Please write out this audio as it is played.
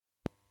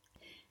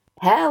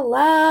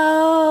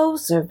Hello,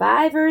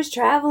 survivors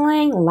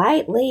traveling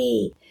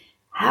lightly.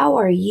 How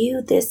are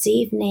you this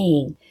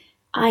evening?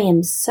 I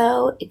am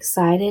so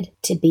excited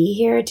to be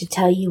here to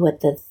tell you what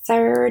the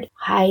third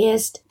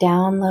highest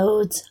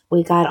downloads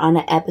we got on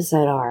an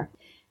episode are.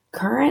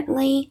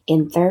 Currently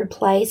in third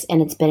place,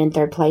 and it's been in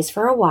third place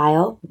for a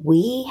while,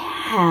 we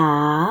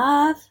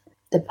have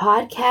the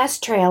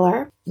podcast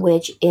trailer,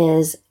 which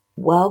is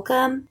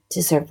Welcome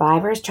to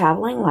Survivors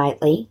Traveling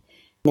Lightly.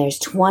 There's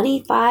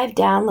 25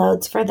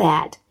 downloads for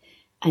that.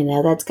 I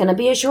know that's going to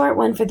be a short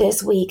one for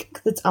this week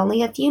because it's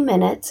only a few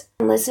minutes.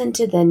 Listen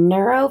to the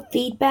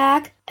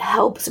Neurofeedback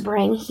Helps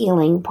Bring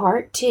Healing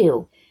Part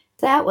 2.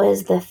 That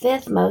was the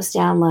fifth most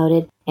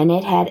downloaded, and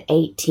it had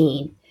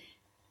 18.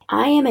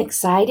 I am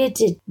excited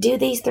to do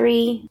these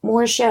 3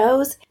 more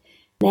shows.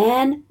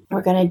 Then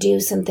we're going to do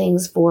some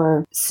things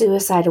for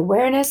Suicide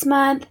Awareness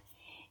Month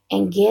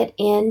and get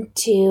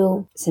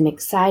into some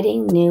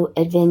exciting new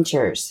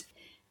adventures.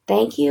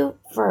 Thank you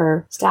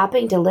for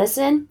stopping to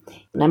listen.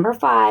 Number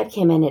 5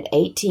 came in at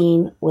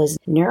 18, was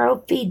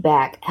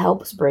Neurofeedback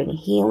Helps Bring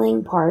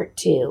Healing Part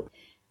 2.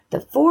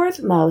 The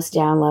fourth most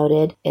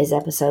downloaded is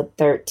episode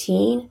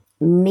 13,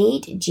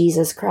 Meet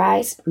Jesus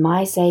Christ,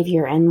 My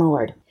Savior and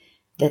Lord.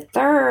 The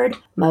third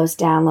most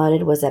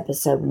downloaded was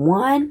episode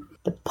 1,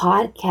 the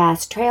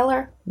podcast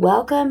trailer,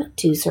 Welcome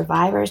to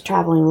Survivors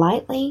Traveling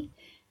Lightly,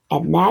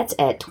 and that's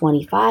at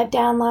 25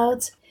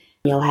 downloads.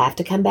 You'll have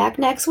to come back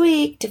next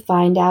week to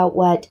find out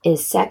what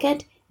is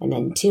second, and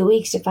then 2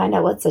 weeks to find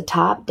out what's the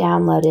top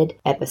downloaded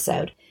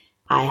episode.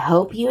 I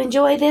hope you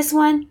enjoy this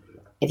one.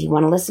 If you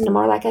want to listen to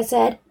more, like I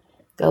said,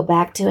 go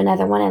back to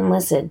another one and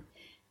listen.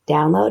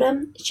 Download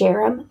them,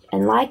 share them,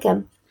 and like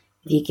them.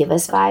 If you give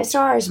us 5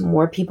 stars,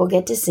 more people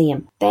get to see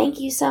them.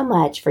 Thank you so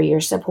much for your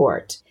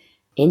support.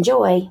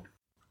 Enjoy.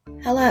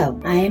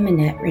 Hello, I am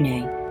Annette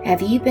Renee.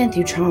 Have you been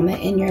through trauma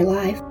in your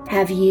life?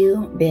 Have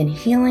you been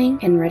healing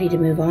and ready to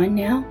move on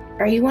now?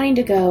 Are you wanting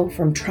to go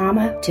from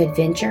trauma to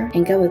adventure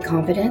and go with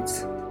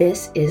confidence?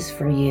 This is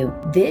for you.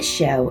 This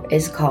show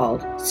is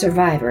called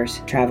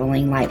Survivors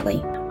Traveling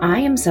Lightly. I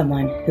am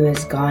someone who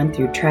has gone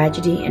through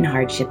tragedy and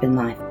hardship in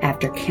life.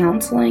 After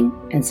counseling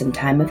and some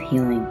time of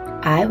healing,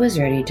 I was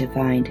ready to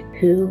find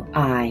who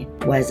I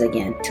was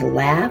again, to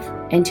laugh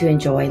and to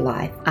enjoy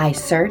life. I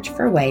searched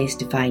for ways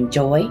to find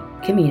joy,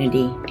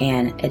 community,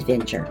 and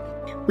adventure.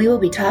 We will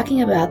be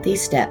talking about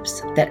these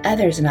steps that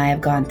others and I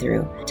have gone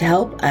through to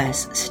help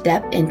us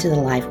step into the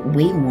life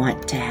we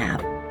want to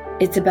have.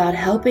 It's about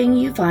helping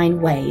you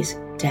find ways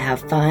to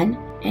have fun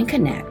and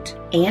connect,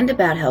 and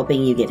about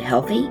helping you get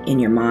healthy in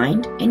your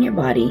mind, in your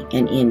body,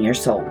 and in your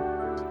soul.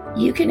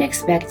 You can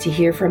expect to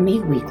hear from me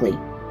weekly.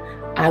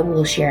 I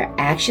will share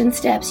action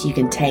steps you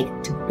can take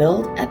to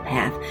build a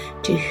path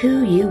to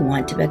who you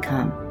want to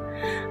become.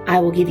 I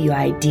will give you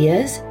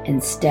ideas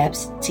and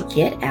steps to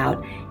get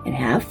out and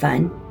have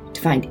fun, to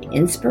find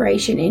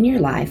inspiration in your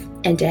life,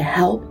 and to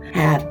help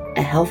have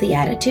a healthy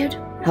attitude,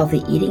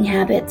 healthy eating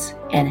habits,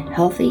 and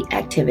healthy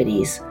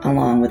activities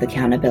along with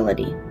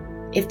accountability.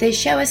 If this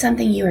show is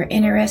something you are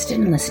interested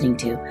in listening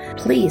to,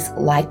 please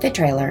like the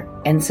trailer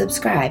and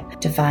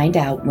subscribe to find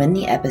out when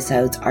the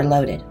episodes are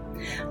loaded.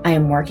 I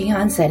am working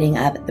on setting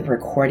up the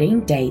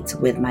recording dates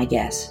with my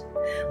guests.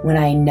 When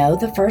I know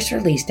the first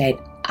release date,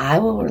 I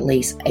will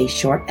release a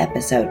short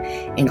episode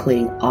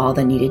including all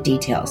the needed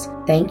details.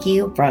 Thank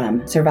you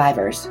from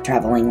Survivors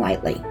Traveling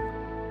Lightly.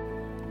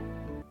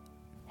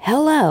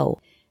 Hello.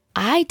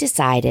 I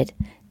decided,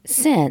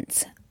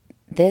 since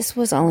this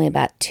was only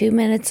about 2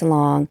 minutes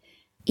long,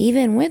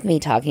 even with me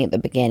talking at the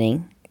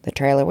beginning, the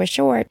trailer was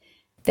short,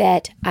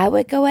 that I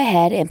would go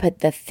ahead and put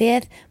the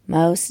 5th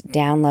most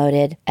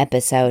downloaded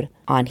episode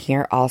on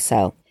here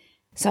also.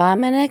 So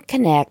I'm going to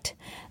connect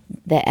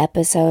the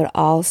episode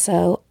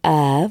also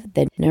of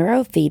the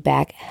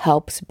Neurofeedback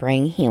Helps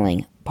Bring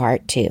Healing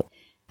Part 2.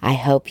 I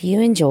hope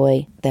you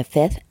enjoy the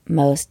 5th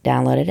most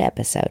downloaded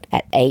episode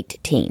at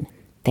 18.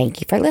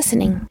 Thank you for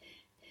listening.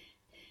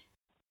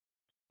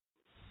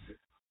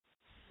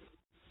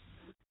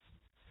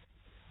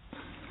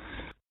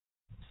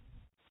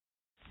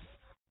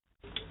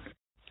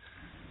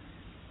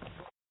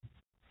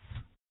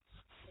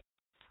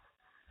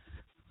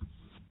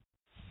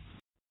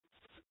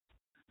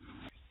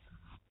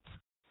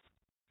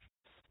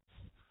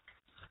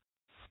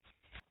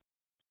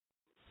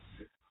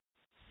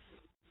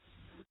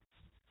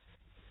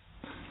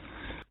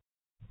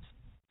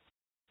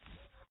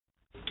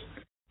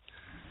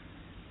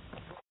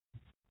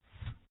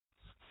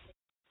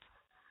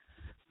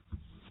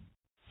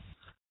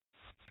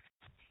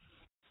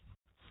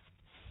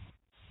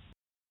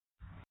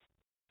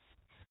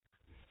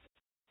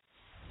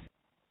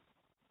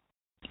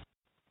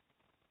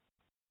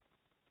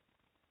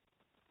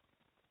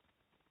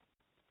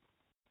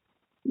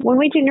 When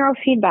we do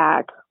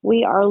neurofeedback,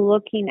 we are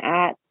looking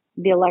at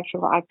the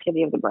electrical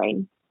activity of the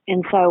brain.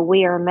 And so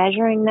we are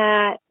measuring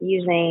that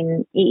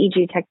using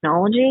EEG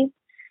technology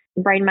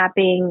Brain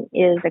mapping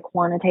is a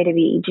quantitative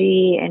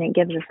EEG, and it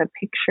gives us a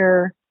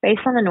picture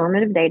based on the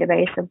normative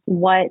database of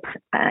what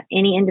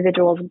any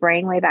individual's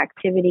brainwave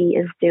activity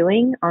is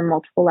doing on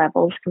multiple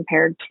levels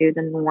compared to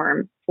the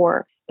norm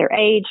for their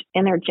age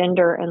and their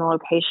gender and the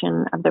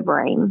location of the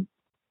brain.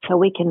 So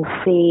we can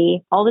see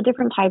all the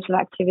different types of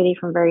activity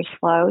from very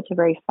slow to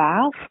very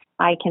fast.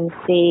 I can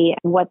see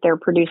what they're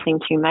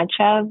producing too much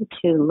of,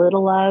 too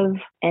little of,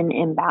 an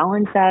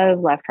imbalance of,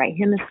 left, right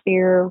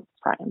hemisphere,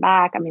 front and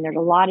back. I mean, there's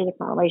a lot of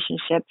different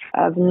relationships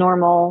of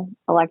normal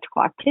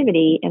electrical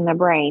activity in the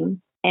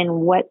brain and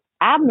what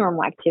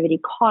abnormal activity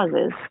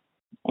causes.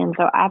 And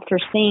so after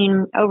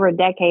seeing over a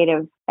decade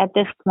at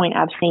this point,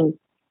 I've seen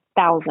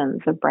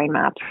thousands of brain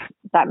maps,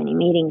 that many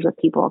meetings with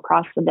people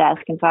across the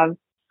desk. And so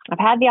I've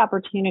had the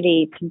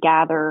opportunity to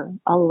gather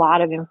a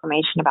lot of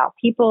information about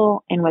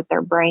people and what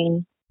their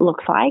brain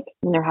looks like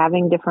when they're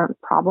having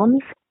different problems.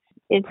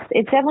 It's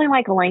definitely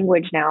like a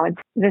language now. It's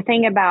the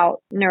thing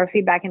about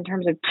neurofeedback in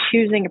terms of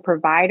choosing a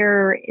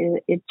provider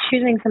is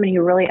choosing somebody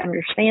who really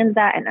understands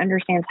that and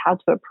understands how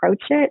to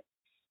approach it.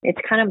 It's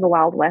kind of the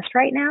Wild West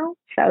right now.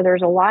 So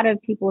there's a lot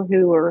of people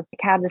who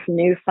have this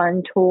new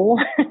fun tool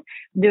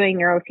doing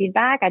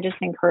neurofeedback. I just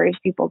encourage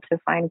people to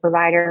find a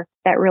provider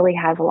that really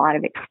has a lot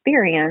of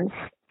experience,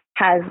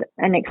 has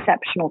an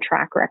exceptional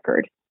track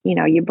record. You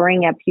know, you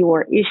bring up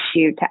your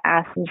issue to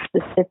ask them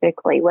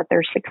specifically what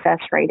their success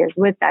rate is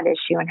with that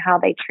issue and how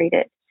they treat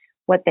it,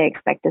 what they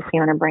expect to see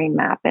on a brain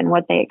map, and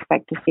what they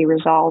expect to see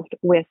resolved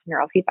with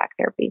neurofeedback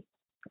therapy.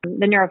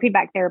 The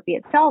neurofeedback therapy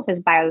itself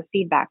is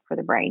biofeedback for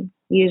the brain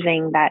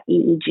using that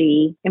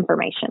EEG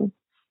information.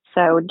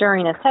 So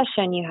during a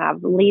session, you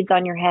have leads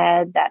on your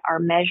head that are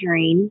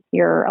measuring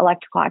your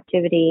electrical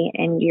activity,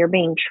 and you're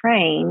being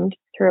trained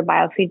through a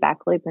biofeedback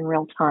loop in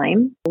real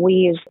time. We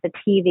use the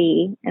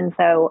TV, and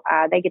so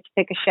they get to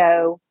pick a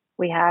show.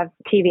 We have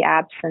TV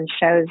apps and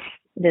shows,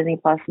 Disney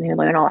Plus and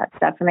Hulu and all that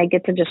stuff, and they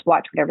get to just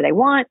watch whatever they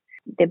want.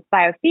 The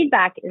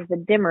biofeedback is the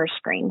dimmer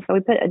screen. So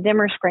we put a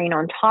dimmer screen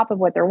on top of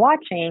what they're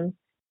watching,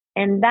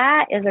 and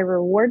that is a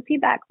reward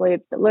feedback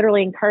loop that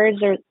literally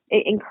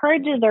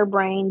encourages their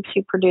brain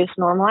to produce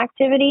normal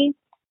activity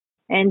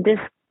and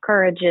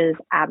discourages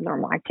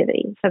abnormal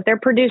activity. So if they're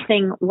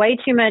producing way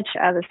too much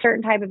of a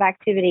certain type of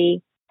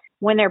activity,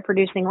 when they're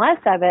producing less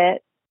of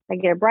it, they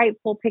get a bright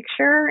full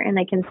picture and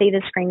they can see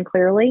the screen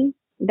clearly.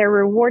 They're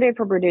rewarded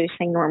for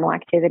producing normal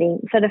activity.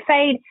 So the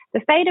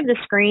fade of the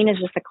screen is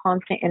just a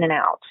constant in and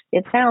out.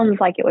 It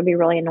sounds like it would be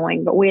really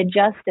annoying, but we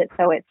adjust it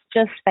so it's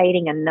just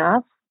fading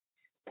enough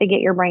to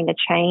get your brain to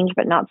change,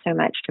 but not so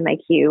much to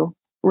make you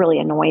really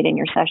annoyed in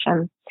your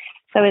session.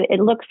 So it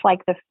looks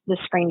like the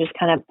screen just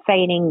kind of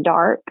fading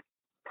dark,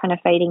 kind of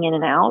fading in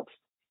and out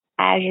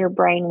as your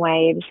brain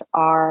waves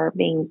are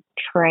being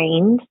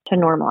trained to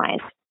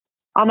normalize.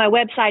 On my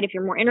website, if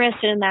you're more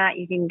interested in that,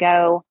 you can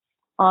go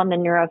on the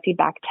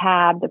neurofeedback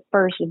tab. The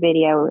first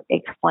video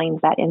explains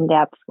that in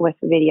depth with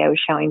video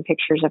showing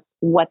pictures of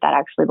what that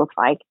actually looks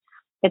like.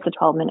 It's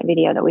a 12-minute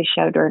video that we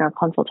show during our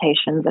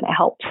consultations, and it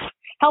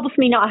helps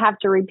me not have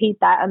to repeat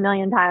that a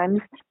million times.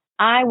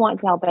 I want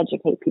to help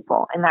educate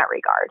people in that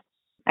regard.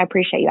 I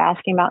appreciate you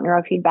asking about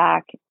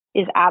neurofeedback.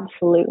 Is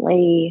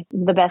absolutely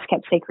the best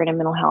kept secret in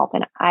mental health.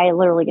 And I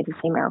literally get to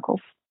see miracles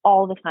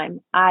all the time.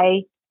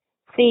 I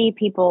see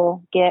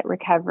people get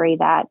recovery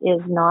that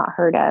is not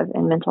heard of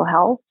in mental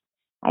health.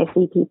 I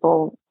see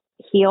people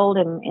healed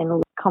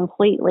and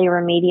completely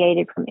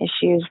remediated from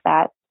issues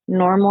that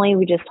normally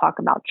we just talk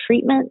about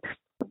treatments.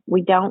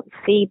 We don't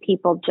see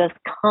people just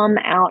come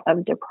out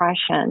of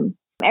depression.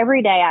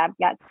 Every day I've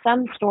got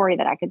some story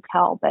that I could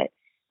tell, but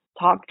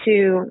talk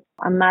to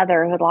a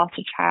mother who had lost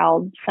a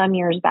child some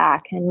years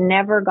back and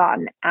never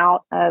gotten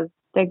out of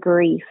the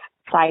grief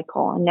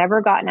cycle and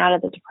never gotten out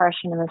of the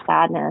depression and the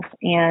sadness,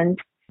 and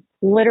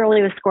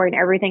literally was scoring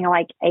everything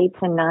like 8s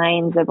and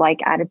 9s of like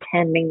out of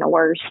 10 being the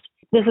worst.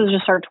 This was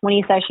just our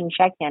 20-session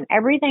check-in.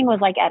 Everything was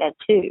like at a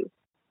 2.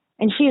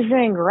 And she's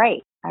doing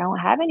great. I don't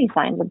have any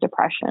signs of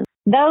depression.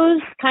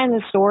 Those kinds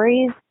of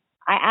stories,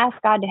 I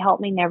ask God to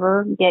help me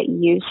never get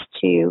used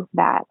to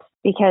that,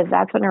 because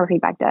that's what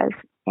neurofeedback does.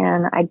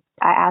 And I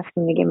ask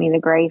him to give me the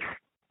grace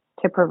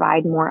to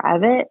provide more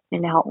of it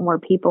and to help more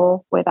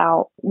people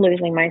without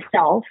losing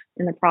myself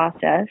in the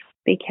process,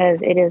 because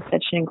it is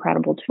such an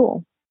incredible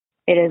tool.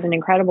 It is an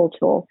incredible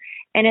tool.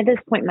 And at this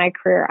point in my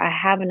career, I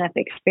have enough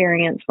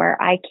experience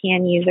where I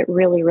can use it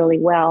really, really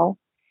well.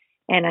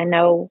 And I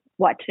know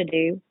what to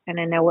do, and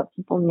I know what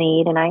people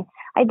need. And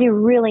I do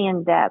really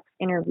in-depth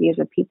interviews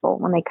with people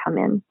when they come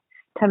in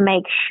to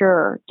make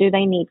sure, do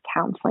they need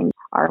counseling?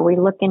 Are we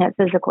looking at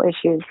physical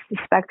issues,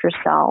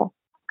 SpectraCell,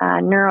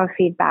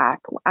 neurofeedback?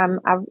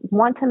 I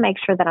want to make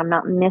sure that I'm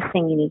not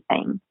missing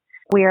anything.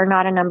 We are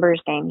not a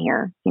numbers game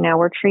here. You know,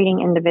 we're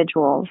treating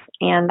individuals,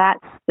 and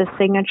that's the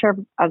signature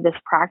of this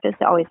practice.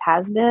 It always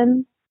has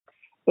been.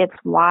 It's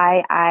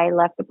why I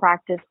left the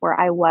practice where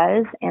I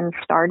was and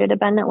started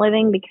Abundant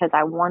Living, because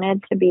I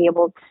wanted to be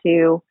able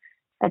to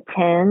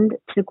attend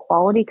to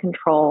quality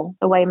control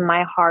the way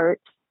my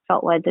heart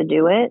felt led to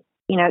do it.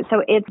 You know,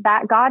 so it's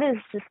that God has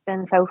just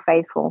been so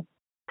faithful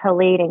to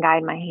lead and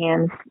guide my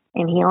hands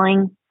in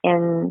healing.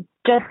 And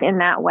just in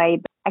that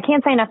way, I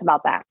can't say enough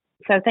about that.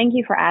 So thank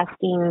you for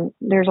asking.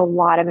 There's a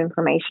lot of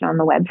information on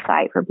the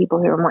website for people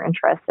who are more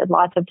interested,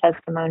 lots of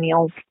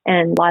testimonials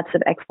and lots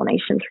of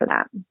explanations for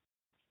that.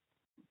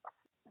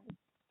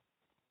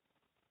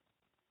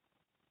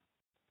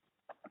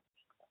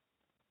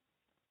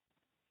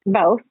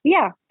 Both.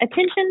 Yeah.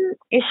 Attention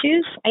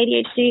issues,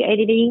 ADHD,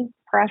 ADD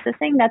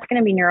processing, that's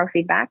going to be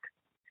neurofeedback.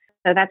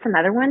 So that's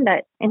another one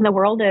that in the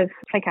world of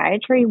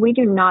psychiatry, we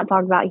do not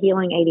talk about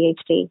healing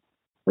ADHD.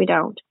 We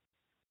don't.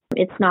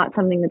 It's not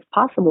something that's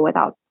possible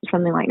without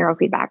something like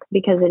neurofeedback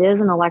because it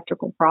is an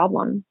electrical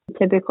problem.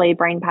 Typically,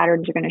 brain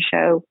patterns are going to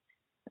show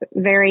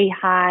very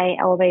high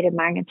elevated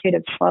magnitude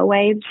of slow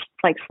waves,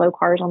 like slow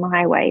cars on the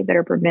highway that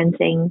are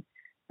preventing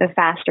the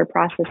faster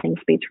processing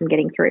speeds from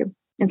getting through.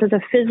 And so it's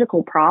a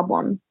physical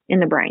problem in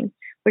the brain,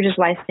 which is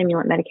why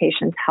stimulant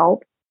medications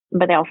help,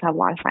 but they also have a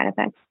lot of side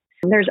effects.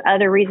 There's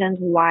other reasons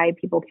why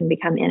people can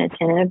become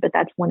inattentive, but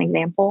that's one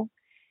example.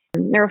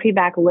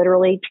 Neurofeedback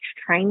literally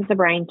trains the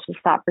brain to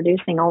stop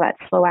producing all that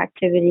slow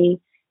activity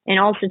and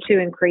also to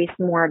increase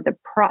more of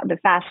the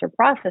faster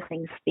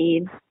processing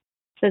speeds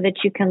so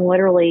that you can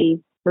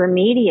literally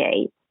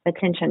remediate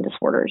attention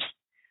disorders,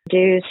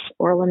 reduce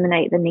or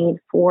eliminate the need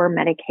for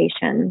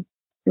medication.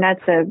 And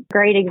that's a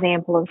great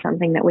example of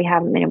something that we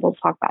haven't been able to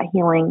talk about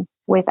healing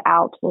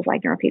without tools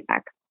like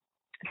neurofeedback.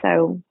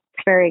 So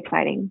it's very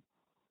exciting.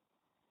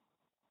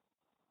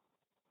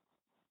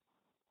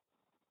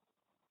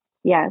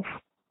 Yes.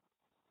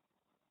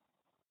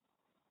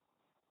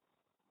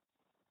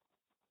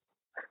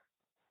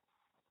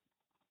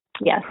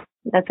 Yes,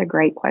 that's a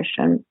great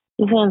question.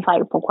 It's an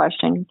insightful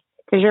question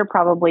because you're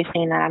probably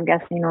seeing that, I'm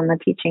guessing, on the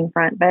teaching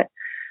front. But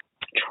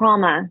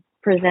trauma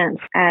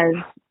presents as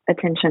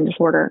attention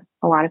disorder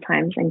a lot of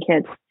times in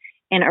kids.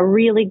 And a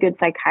really good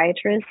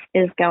psychiatrist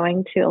is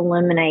going to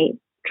eliminate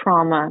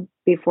trauma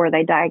before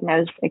they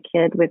diagnose a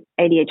kid with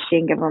ADHD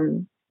and give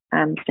them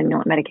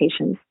stimulant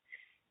medications.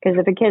 Because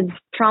if a kid's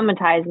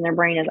traumatized and their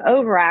brain is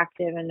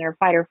overactive and their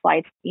fight or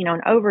flight's, in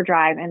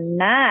overdrive, and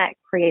that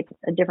creates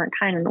a different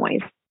kind of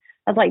noise.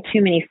 That's like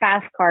too many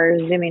fast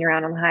cars zooming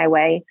around on the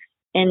highway,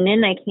 and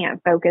then they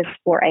can't focus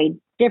for a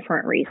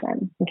different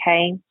reason,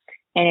 okay?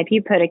 And if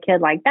you put a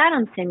kid like that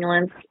on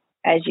stimulants,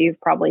 as you've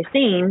probably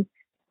seen,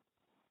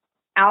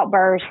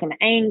 outbursts and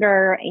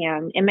anger,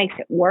 and it makes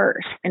it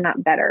worse and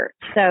not better.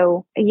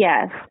 So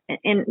yes,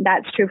 and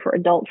that's true for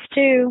adults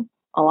too.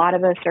 A lot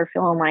of us are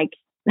feeling like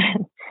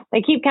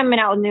they keep coming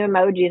out with new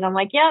emojis. I'm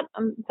like, yep,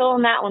 I'm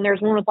feeling that one. There's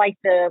one with like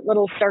the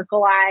little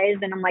circle eyes,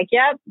 and I'm like,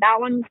 yep, that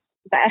one's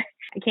that.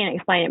 I can't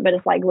explain it, but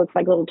it's like looks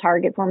like little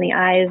targets on the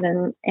eyes,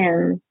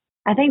 and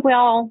I think we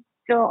all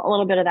feel a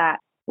little bit of that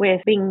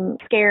with being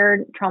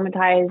scared,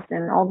 traumatized,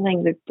 and all the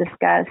things we've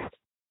discussed.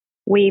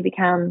 We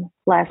become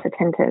less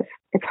attentive.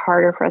 It's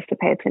harder for us to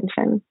pay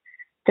attention.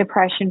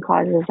 Depression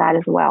causes that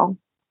as well.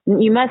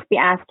 You must be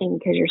asking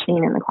because you're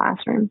seeing in the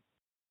classroom.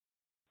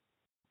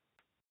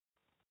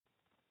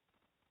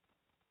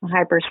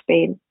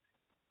 Hyperspeed.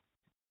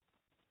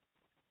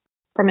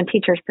 From a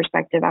teacher's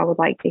perspective, I would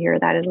like to hear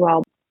that as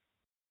well.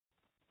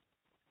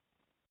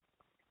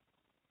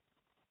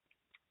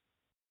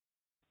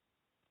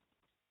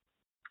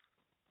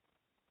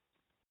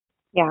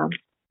 Yeah.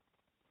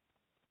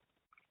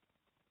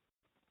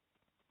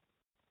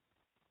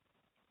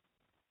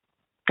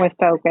 With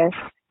focus.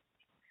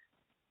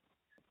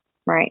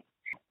 Right.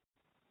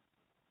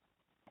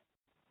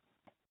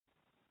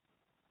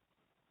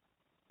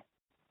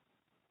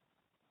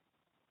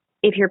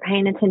 If you're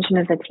paying attention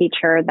as a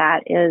teacher,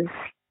 that is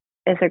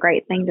a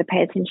great thing to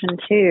pay attention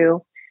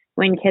to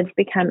when kids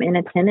become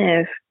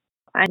inattentive.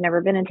 I've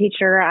never been a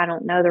teacher. I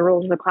don't know the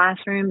rules of the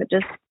classroom, but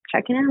just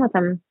checking in with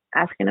them,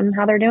 asking them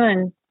how they're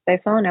doing. They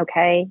feeling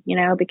okay,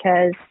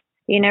 because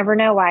you never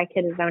know why a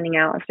kid is zoning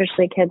out,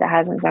 especially a kid that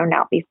hasn't zoned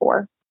out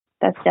before.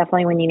 That's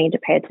definitely when you need to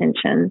pay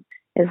attention,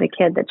 is a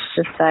kid that's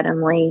just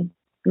suddenly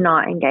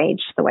not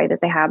engaged the way that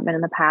they have been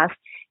in the past.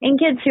 And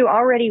kids who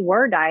already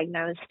were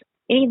diagnosed,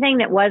 anything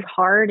that was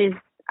hard is,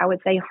 I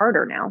would say,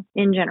 harder now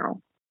in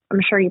general. I'm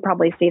sure you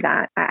probably see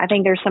that. I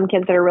think there's some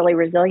kids that are really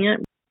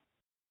resilient.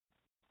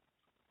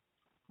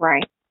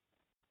 Right.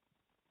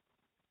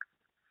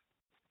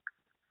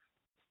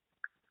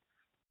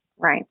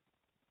 Right.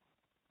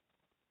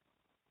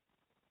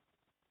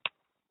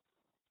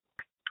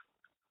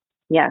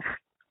 Yes.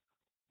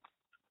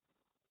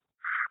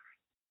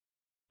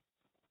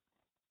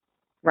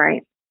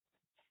 Right.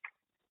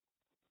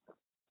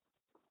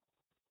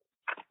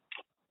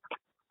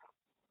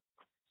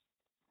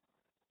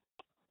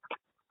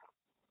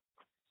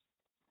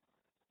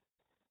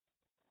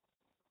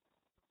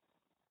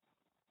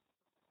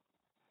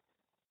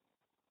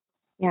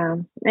 Yeah.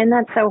 And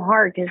that's so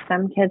hard because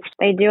some kids,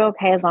 they do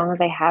okay as long as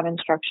they have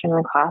instruction in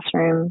the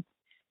classroom.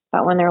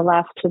 But when they're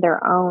left to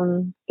their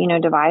own,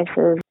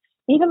 devices,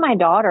 even my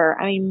daughter,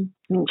 I mean,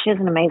 she has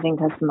an amazing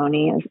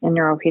testimony in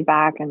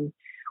neurofeedback and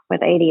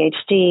with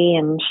ADHD,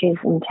 and she's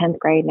in 10th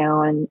grade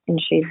now, and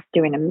she's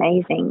doing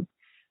amazing.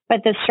 But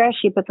the stress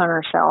she puts on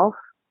herself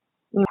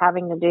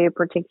having to do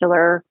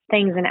particular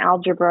things in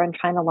algebra and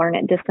trying to learn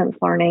at distance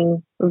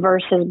learning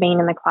versus being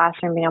in the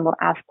classroom, being able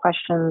to ask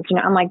questions.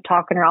 I'm like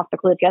talking her off the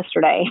cliff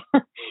yesterday,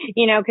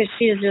 because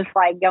she's just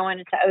like going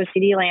into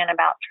OCD land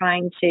about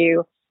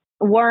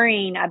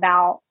worrying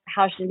about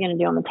how she's going to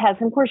do on the test.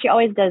 And of course, she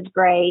always does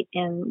great.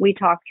 And we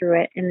talked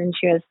through it, and then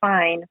she was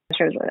fine.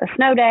 There was a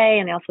snow day,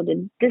 and they also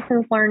did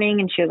distance learning,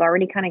 and she was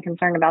already kind of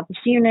concerned about this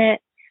unit.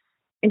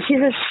 And she's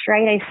a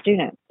straight A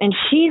student, and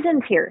she's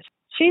in tears.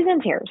 She's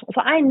in tears.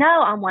 So I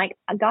know, I'm like,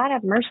 God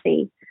have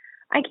mercy.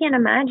 I can't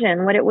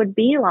imagine what it would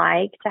be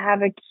like to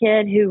have a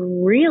kid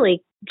who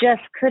really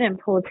just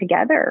couldn't pull it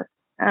together.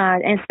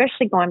 And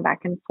especially going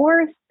back and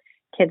forth.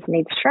 Kids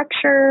need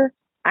structure.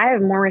 I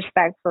have more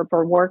respect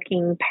for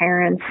working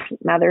parents,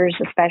 mothers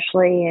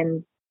especially,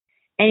 and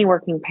any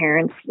working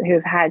parents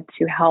who've had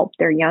to help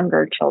their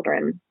younger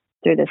children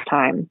through this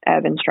time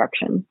of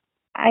instruction.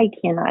 I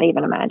cannot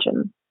even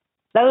imagine.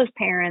 Those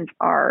parents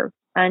are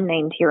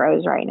unnamed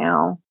heroes right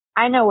now.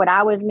 I know what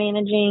I was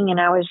managing, and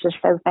I was just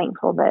so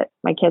thankful that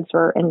my kids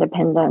were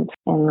independent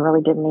and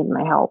really didn't need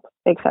my help,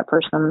 except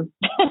for some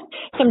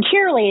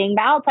cheerleading.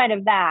 But outside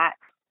of that,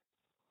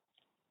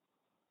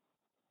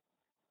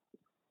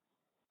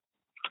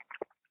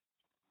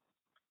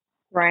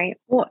 right?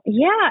 Well,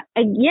 yeah,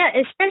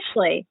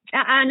 especially.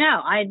 I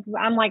know.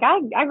 I'm like,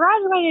 I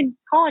graduated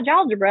college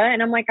algebra,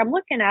 and I'm like, I'm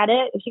looking at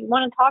it. If you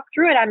want to talk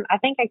through it, I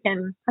think I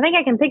can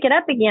pick it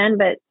up again.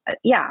 But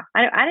yeah,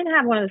 I didn't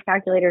have one of those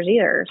calculators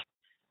either.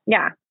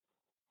 Yeah.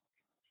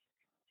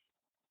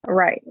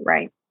 Right.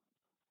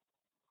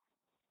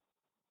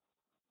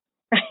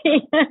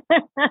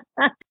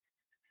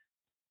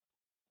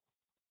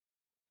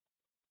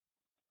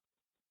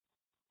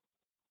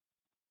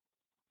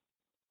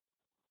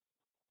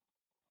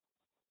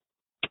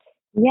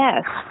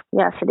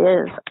 Yes, it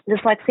is.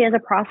 Dyslexia is a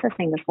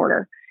processing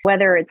disorder,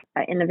 whether it's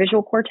in the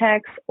visual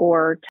cortex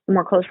or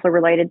more closely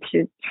related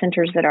to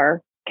centers that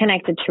are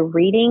connected to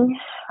reading.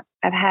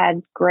 I've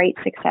had great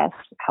success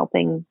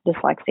helping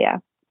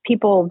dyslexia.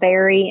 People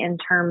vary in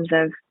terms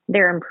of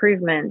their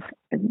improvements.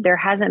 There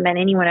hasn't been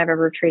anyone I've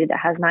ever treated that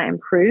has not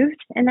improved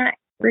in that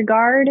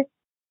regard.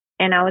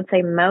 And I would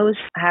say most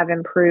have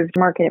improved,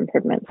 market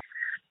improvements.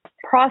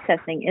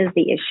 Processing is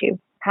the issue,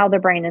 how the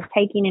brain is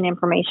taking in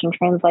information,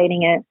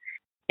 translating it,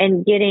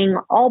 and getting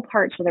all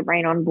parts of the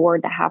brain on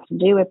board that have to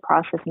do with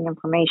processing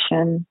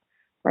information,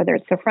 whether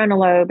it's the frontal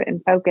lobe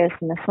and focus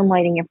and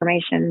assimilating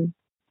information.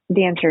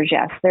 The answer is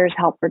yes. There's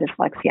help for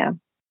dyslexia,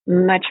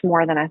 much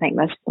more than I think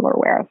most people are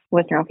aware of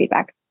with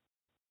neurofeedback.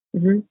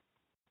 Mm-hmm.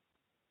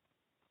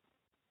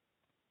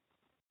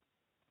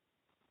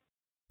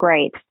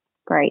 Great.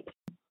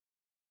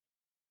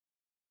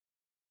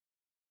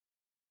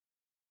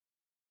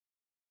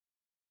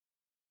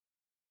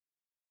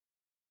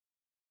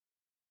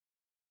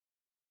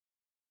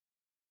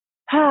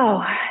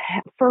 Oh,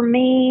 for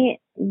me,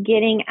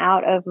 getting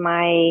out of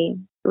my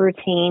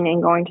routine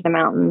and going to the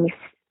mountains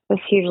was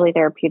hugely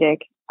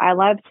therapeutic. I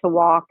love to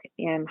walk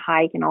and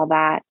hike and all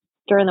that.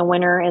 During the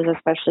winter is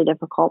especially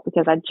difficult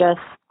because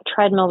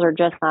treadmills are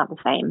just not the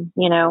same.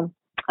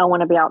 I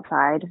want to be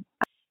outside.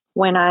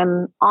 When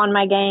I'm on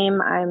my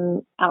game,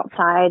 I'm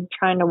outside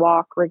trying to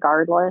walk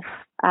regardless.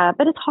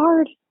 But it's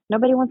hard.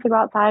 Nobody wants to go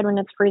outside when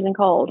it's freezing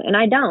cold. And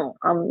I don't.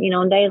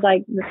 On days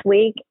like this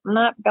week, I'm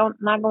not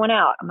going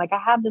out. I'm like, I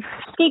have this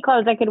ski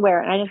clothes I could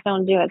wear, and I just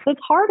don't do it. So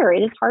it's harder.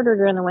 It is harder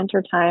during the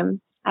winter time.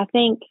 I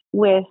think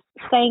with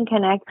staying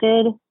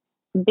connected,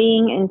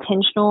 being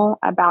intentional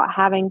about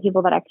having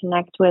people that I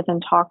connect with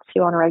and talk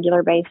to on a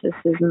regular basis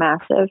is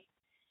massive.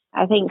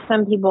 I think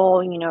some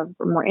people,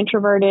 are more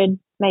introverted,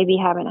 maybe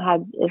haven't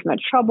had as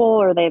much trouble,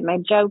 or they've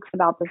made jokes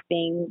about this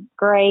being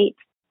great.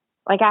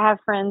 Like I have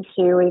friends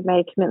who we've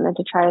made a commitment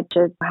to try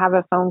to have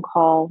a phone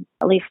call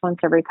at least once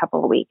every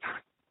couple of weeks.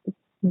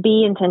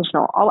 Be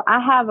intentional.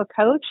 I have a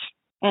coach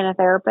and a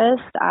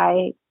therapist.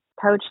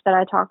 Coach that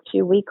I talk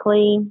to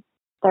weekly,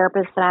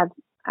 therapist that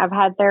I've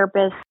had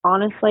therapists.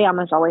 Honestly, I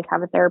almost always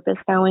have a therapist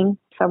going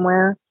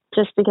somewhere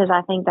just because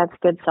I think that's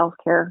good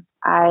self-care.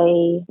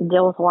 I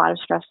deal with a lot of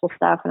stressful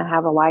stuff, and I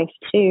have a life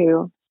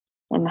too.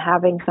 And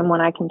having someone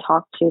I can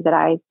talk to that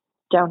I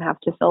don't have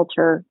to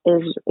filter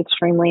is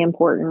extremely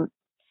important.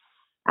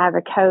 I have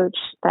a coach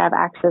that I have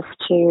access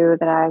to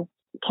that I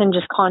can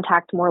just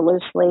contact more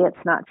loosely.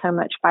 It's not so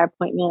much by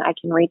appointment. I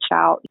can reach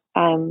out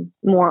and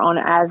more on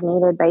an as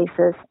needed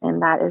basis.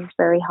 And that is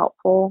very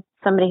helpful.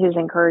 Somebody who's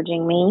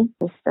encouraging me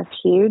that's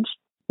huge.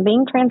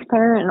 Being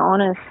transparent and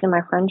honest in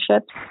my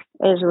friendships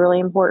is really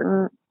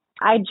important.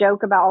 I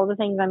joke about all the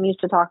things I'm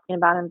used to talking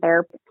about in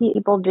therapy.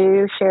 People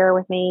do share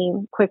with me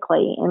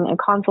quickly. And in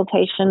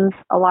consultations,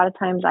 a lot of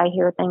times I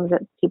hear things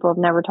that people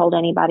have never told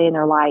anybody in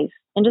their life.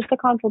 And just a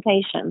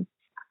consultation.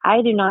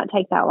 I do not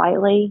take that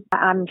lightly.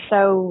 I'm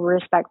so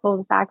respectful of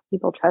the fact that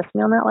people trust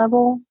me on that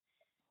level.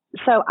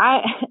 So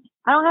I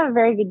don't have a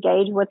very good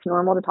gauge of what's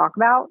normal to talk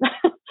about.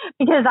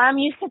 because I'm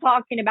used to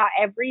talking about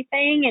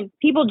everything, and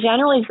people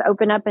generally just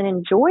open up and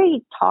enjoy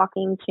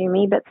talking to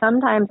me. But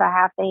sometimes I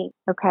have to think,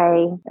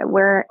 okay,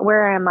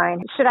 where am I?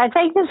 Should I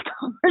take this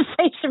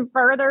conversation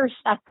further?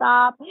 Should I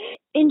stop?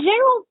 In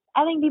general,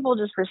 I think people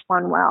just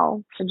respond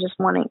well to just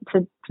wanting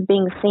to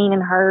being seen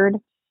and heard.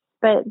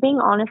 But being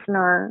honest in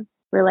our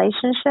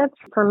relationships,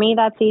 for me,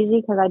 that's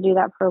easy because I do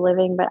that for a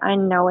living. But I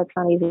know it's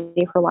not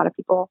easy for a lot of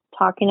people.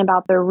 Talking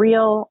about the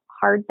real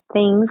hard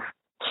things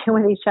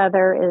with each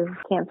other is,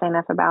 can't say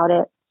enough about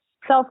it.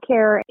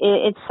 Self-care,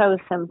 it's so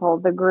simple.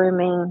 The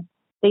grooming,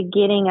 the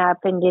getting up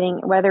and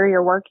whether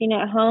you're working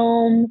at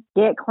home,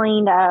 get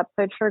cleaned up,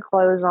 put your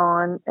clothes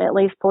on, at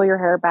least pull your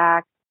hair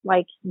back,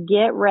 like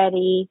get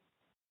ready,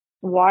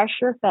 wash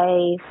your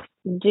face,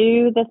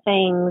 do the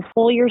things,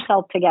 pull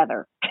yourself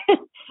together.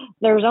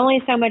 There's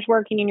only so much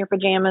working in your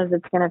pajamas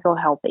that's going to feel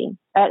healthy.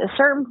 At a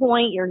certain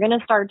point, you're going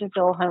to start to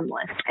feel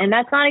homeless. And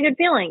that's not a good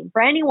feeling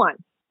for anyone,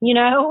 you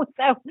know?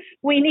 So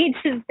we need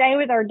to stay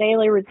with our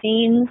daily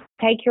routines,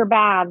 take your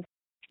baths,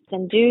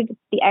 and do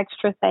the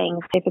extra things.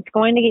 If it's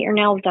going to get your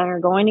nails done or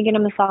going to get a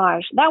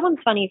massage, that one's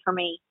funny for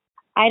me.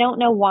 I don't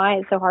know why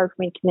it's so hard for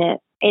me to commit.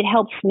 It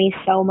helps me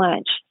so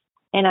much.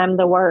 And I'm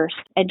the worst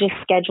at just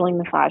scheduling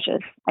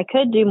massages. I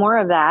could do more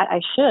of that.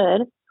 I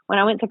should. When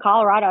I went to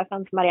Colorado, I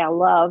found somebody I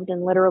loved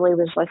and literally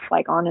was just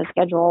like on his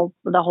schedule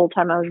the whole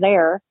time I was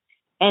there.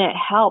 And it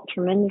helped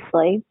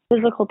tremendously.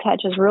 Physical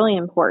touch is really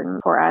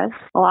important for us.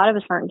 A lot of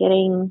us aren't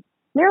getting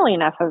nearly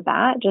enough of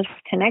that. Just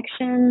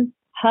connection,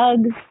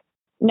 hugs,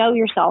 know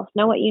yourself,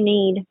 know what you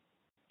need,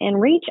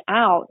 and reach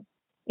out.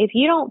 If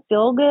you don't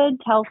feel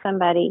good, tell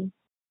somebody.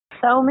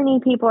 So many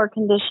people are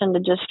conditioned to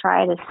just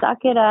try to suck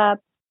it up,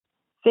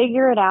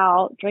 figure it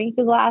out, drink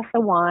a glass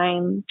of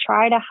wine,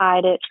 try to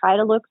hide it, try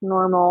to look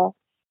normal,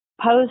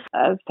 post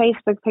a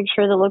Facebook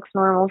picture that looks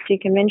normal so you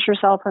convince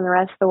yourself and the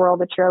rest of the world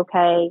that you're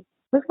okay.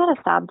 We've got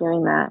to stop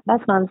doing that.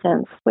 That's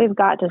nonsense. We've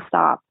got to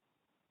stop.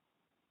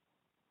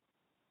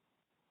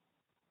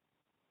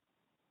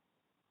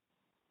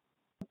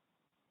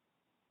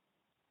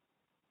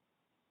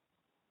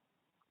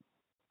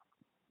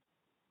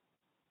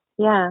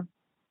 Yeah.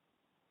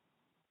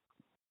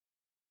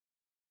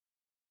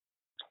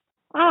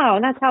 Oh,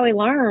 and that's how we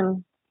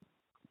learn.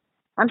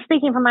 I'm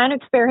speaking from my own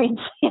experience.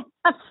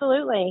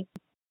 Absolutely.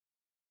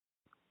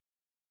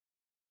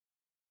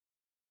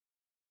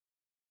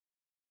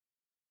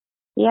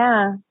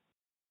 Yeah.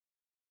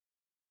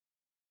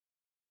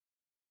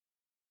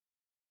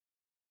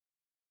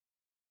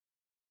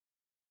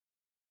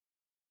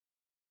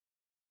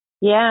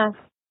 Yes.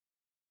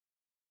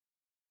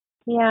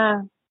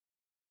 Yeah.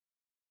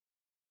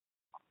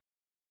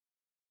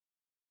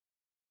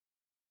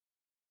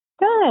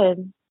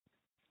 Good.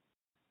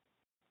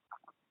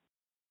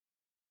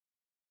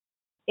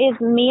 Is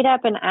Meetup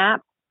an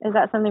app? Is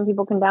that something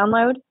people can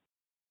download?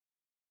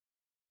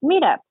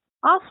 Meetup.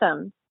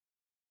 Awesome.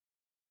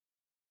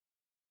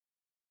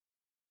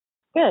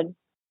 Good.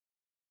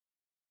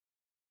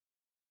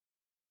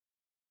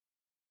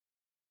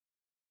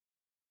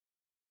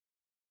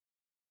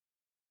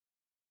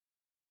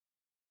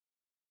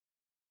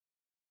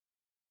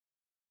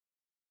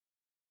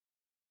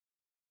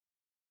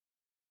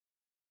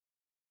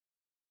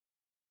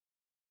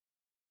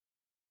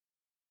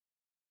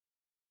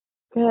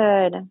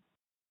 Good.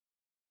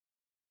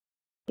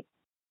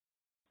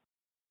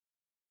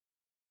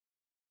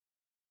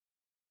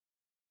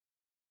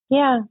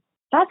 Yeah.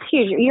 That's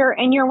huge.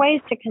 Your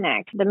ways to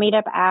connect. The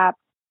Meetup app.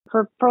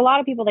 For a lot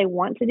of people, they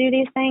want to do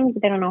these things,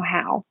 but they don't know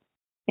how.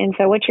 And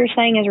so what you're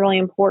saying is really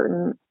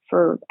important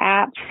for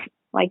apps.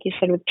 Like you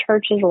said, with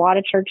churches, a lot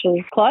of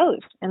churches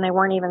closed and they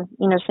weren't even,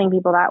 seeing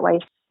people that way.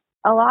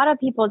 A lot of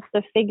people, it's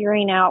the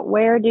figuring out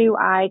where do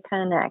I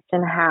connect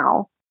and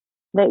how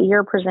that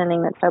you're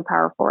presenting that's so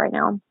powerful right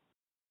now.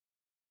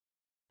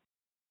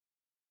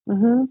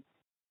 Hmm.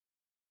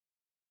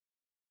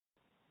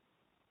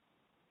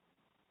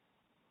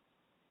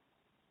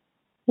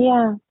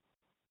 Yeah.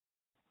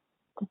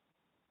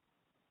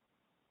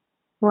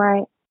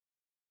 Right.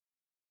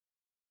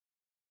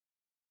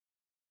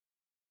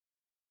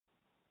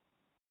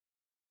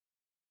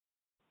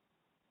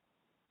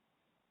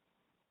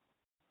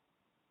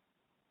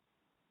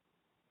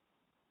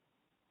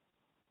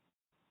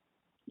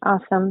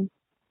 Awesome.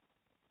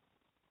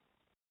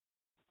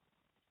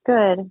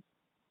 Good.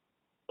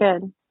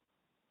 Good.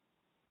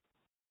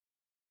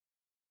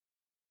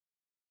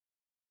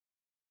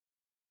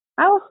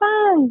 Oh,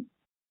 fun.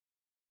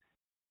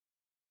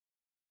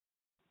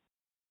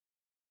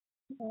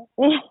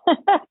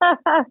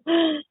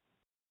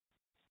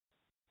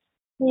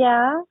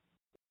 Yeah.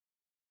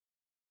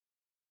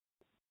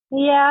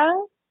 Yeah.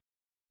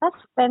 That's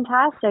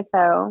fantastic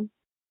though.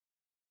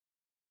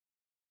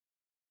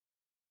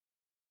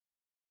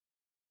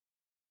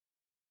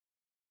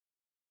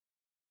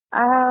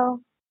 Oh,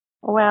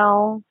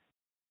 well,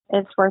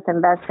 it's worth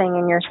investing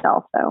in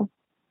yourself though.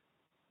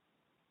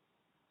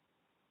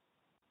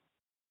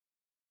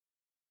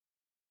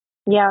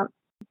 Yeah.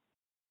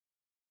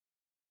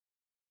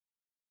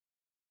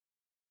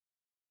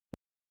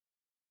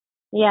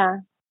 Yeah.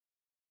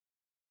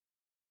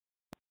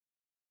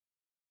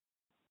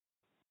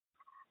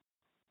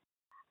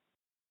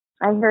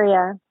 I hear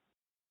ya.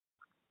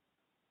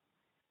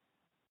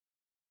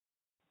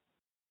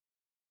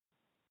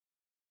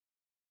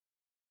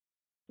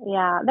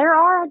 Yeah, there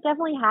are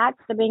definitely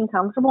hacks to being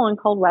comfortable in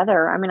cold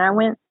weather. I mean, I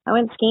went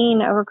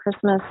skiing over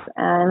Christmas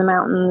in the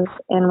mountains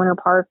in Winter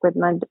Park with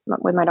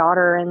my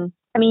daughter, and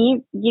I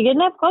mean, you get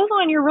enough clothes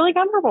on, you're really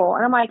comfortable.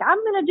 And I'm like, I'm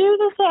gonna do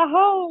this at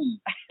home.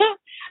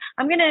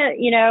 I'm gonna,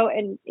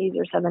 and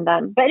easier said than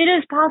done, but it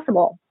is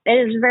possible.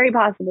 It is very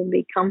possible to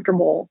be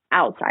comfortable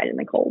outside in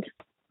the cold.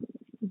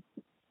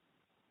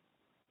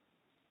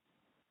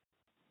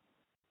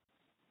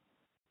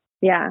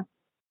 Yeah.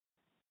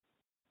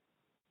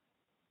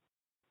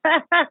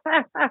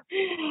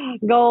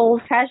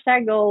 Goals.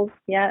 Hashtag goals.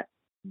 Yeah.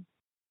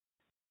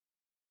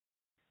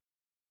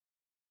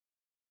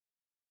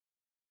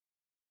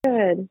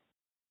 Good.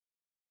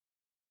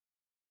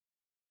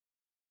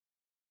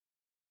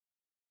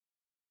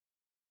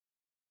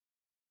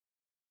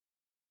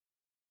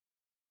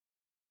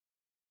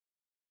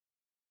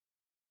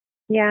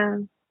 Yeah.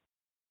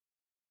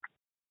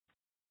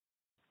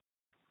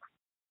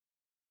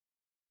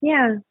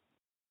 Yeah.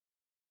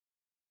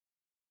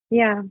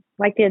 Yeah.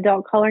 Like the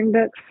adult coloring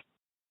books.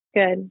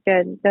 Good.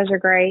 Good. Those are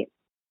great.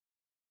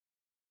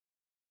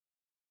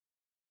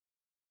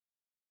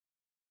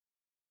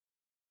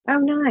 Oh,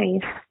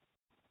 nice.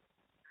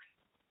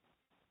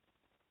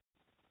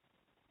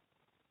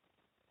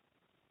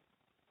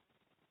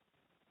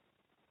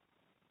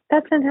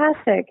 That's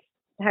fantastic.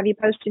 Have you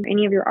posted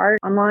any of your art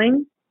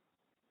online?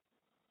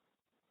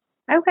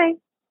 Okay.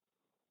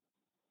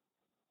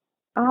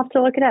 I'll have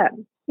to look it up.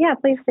 Yeah,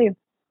 please do.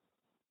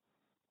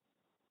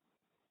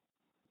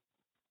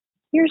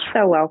 You're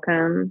so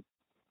welcome.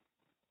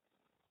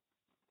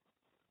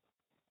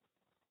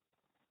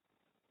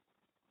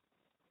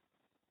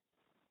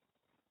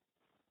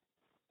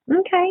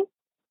 Okay.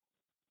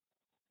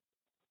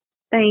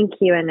 Thank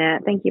you,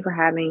 Annette. Thank you for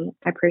having me.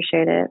 I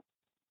appreciate it.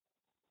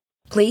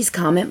 Please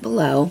comment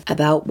below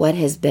about what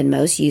has been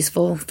most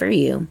useful for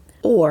you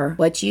or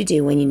what you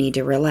do when you need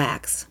to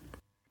relax.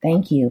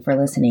 Thank you for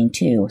listening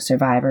to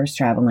Survivors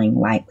Traveling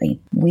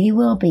Lightly. We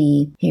will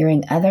be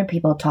hearing other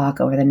people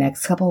talk over the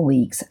next couple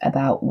weeks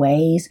about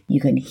ways you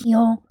can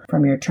heal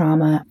from your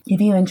trauma. If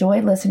you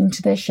enjoyed listening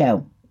to this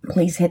show,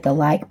 please hit the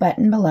like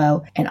button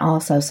below and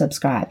also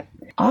subscribe.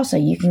 Also,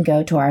 you can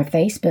go to our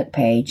Facebook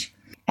page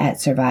at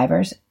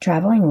Survivors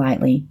Traveling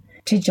Lightly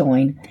to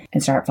join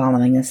and start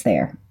following us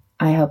there.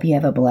 I hope you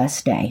have a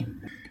blessed day.